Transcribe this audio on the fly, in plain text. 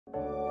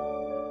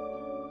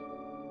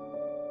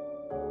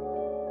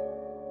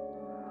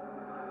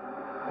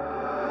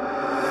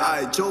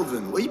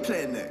Joven, what are you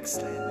playing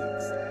next?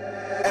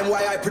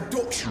 NYI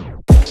production.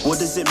 What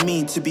does it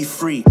mean to be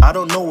free? I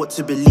don't know what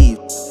to believe.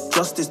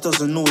 Justice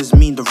doesn't always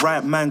mean the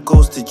right man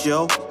goes to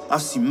jail.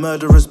 I've seen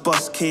murderers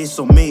bust case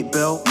or make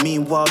bail.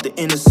 Meanwhile the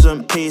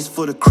innocent pays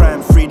for the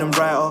crime. Freedom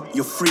writer,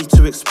 you're free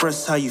to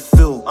express how you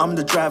feel. I'm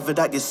the driver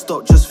that gets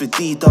stopped just for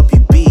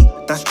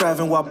DWB. That's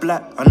driving while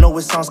black, I know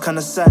it sounds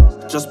kinda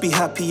sad. Just be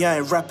happy I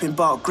ain't rapping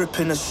about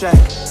gripping a shack.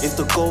 If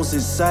the goal's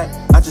in sight,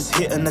 I just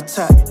hit an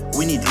attack.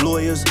 We need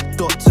lawyers,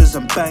 doctors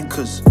and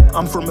bankers.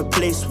 I'm from a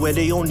place where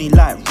they only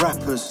like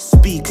rappers,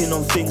 speaking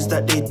on things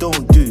that they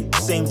don't do.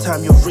 Same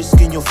time you're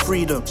risking your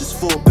freedom just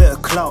for a bit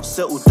of clout.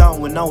 Settled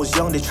down when I was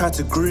young, they tried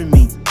to groom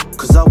me.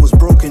 Cause I was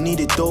broke and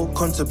needed dough,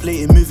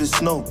 contemplating moving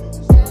snow.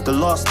 The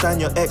last time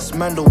your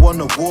ex-man don't want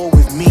a war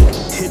with me.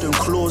 Hidden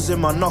claws in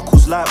my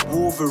knuckles like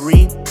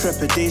Wolverine.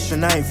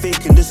 Trepidation, I ain't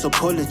faking this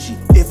apology.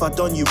 If I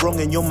done you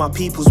wrong and you're my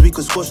peoples, we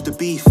could squash the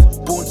beef.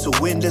 Born to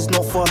win, there's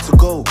not far to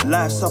go.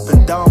 Life's up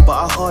and down,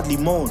 but I hardly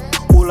moan.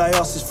 All I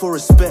ask is for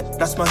respect,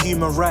 that's my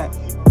human right.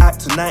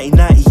 Act of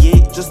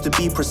 1998, just to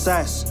be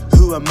precise.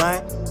 Who am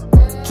I?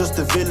 Just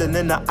a villain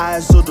in the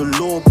eyes of the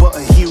law, but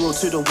a hero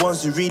to the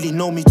ones who really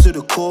know me to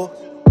the core.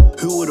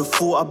 Who would've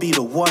thought I'd be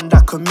the one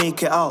that could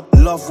make it out?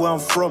 Love where I'm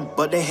from,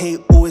 but the hate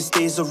always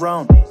stays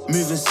around.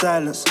 Move in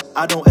silence,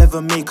 I don't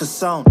ever make a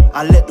sound.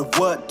 I let the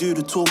work do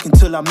the talking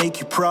till I make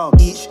you proud.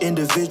 Each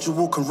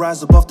individual can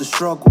rise above the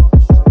struggle.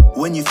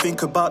 When you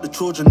think about the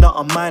children that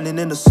are mining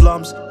in the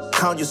slums,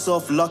 count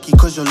yourself lucky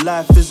cause your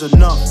life is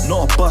enough.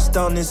 Not a bust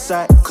down in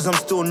sight cause I'm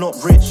still not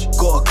rich.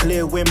 Gotta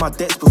clear away my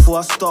debts before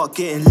I start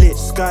getting lit.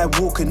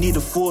 Skywalker need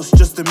a force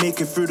just to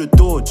make it through the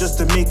door, just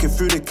to make it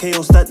through the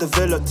chaos that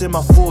developed in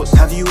my thoughts.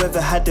 Have you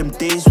ever had them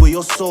days where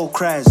your soul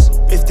cries?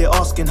 If they're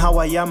asking how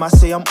I am, I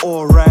say I'm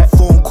alright.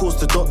 Phone calls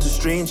to Doctor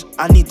Strange,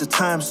 I need the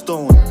time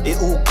stone.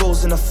 It all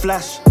goes in a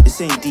flash,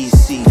 this ain't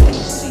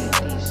DC.